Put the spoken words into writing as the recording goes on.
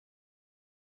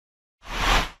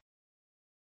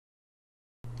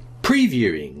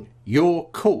previewing your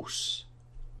course.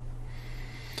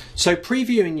 So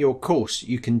previewing your course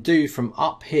you can do from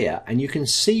up here, and you can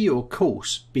see your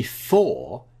course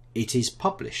before it is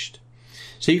published.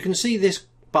 So you can see this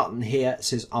button here, it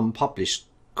says unpublished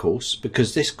course,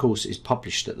 because this course is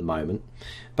published at the moment.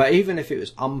 But even if it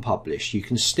was unpublished, you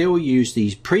can still use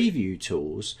these preview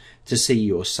tools to see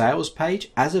your sales page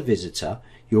as a visitor,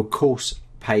 your course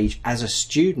page as a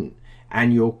student,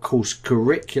 and your course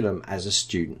curriculum as a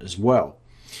student as well.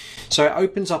 So it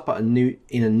opens up in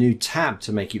a new tab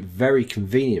to make it very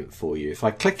convenient for you. If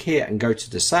I click here and go to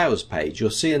the sales page, you'll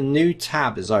see a new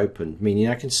tab is opened, meaning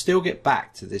I can still get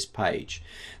back to this page.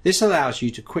 This allows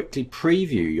you to quickly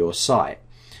preview your site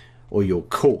or your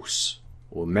course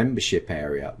or membership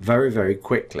area very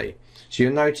quickly. So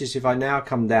you'll notice if I now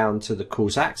come down to the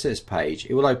course access page,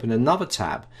 it will open another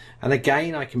tab, and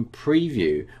again I can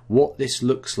preview what this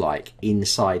looks like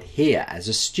inside here as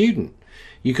a student.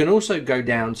 You can also go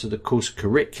down to the course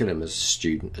curriculum as a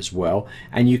student as well,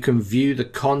 and you can view the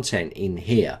content in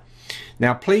here.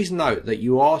 Now please note that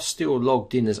you are still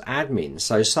logged in as admin,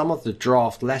 so some of the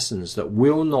draft lessons that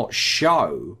will not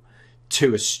show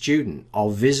to a student are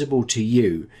visible to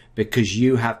you because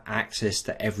you have access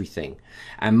to everything.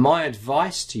 And my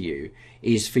advice to you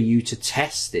is for you to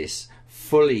test this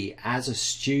fully as a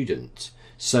student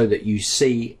so that you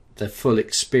see the full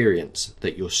experience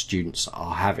that your students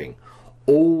are having.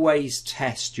 Always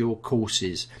test your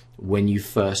courses when you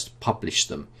first publish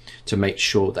them to make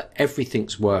sure that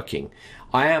everything's working.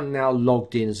 I am now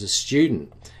logged in as a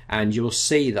student, and you'll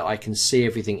see that I can see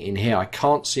everything in here. I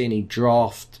can't see any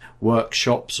draft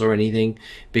workshops or anything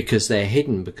because they're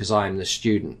hidden because I am the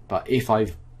student. But if I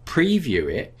preview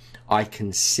it, I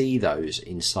can see those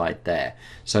inside there.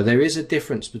 So there is a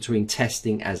difference between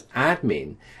testing as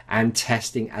admin and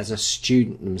testing as a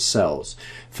student themselves.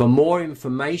 For more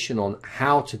information on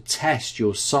how to test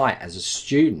your site as a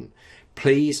student,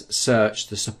 please search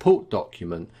the support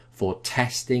document for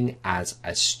testing as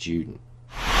a student.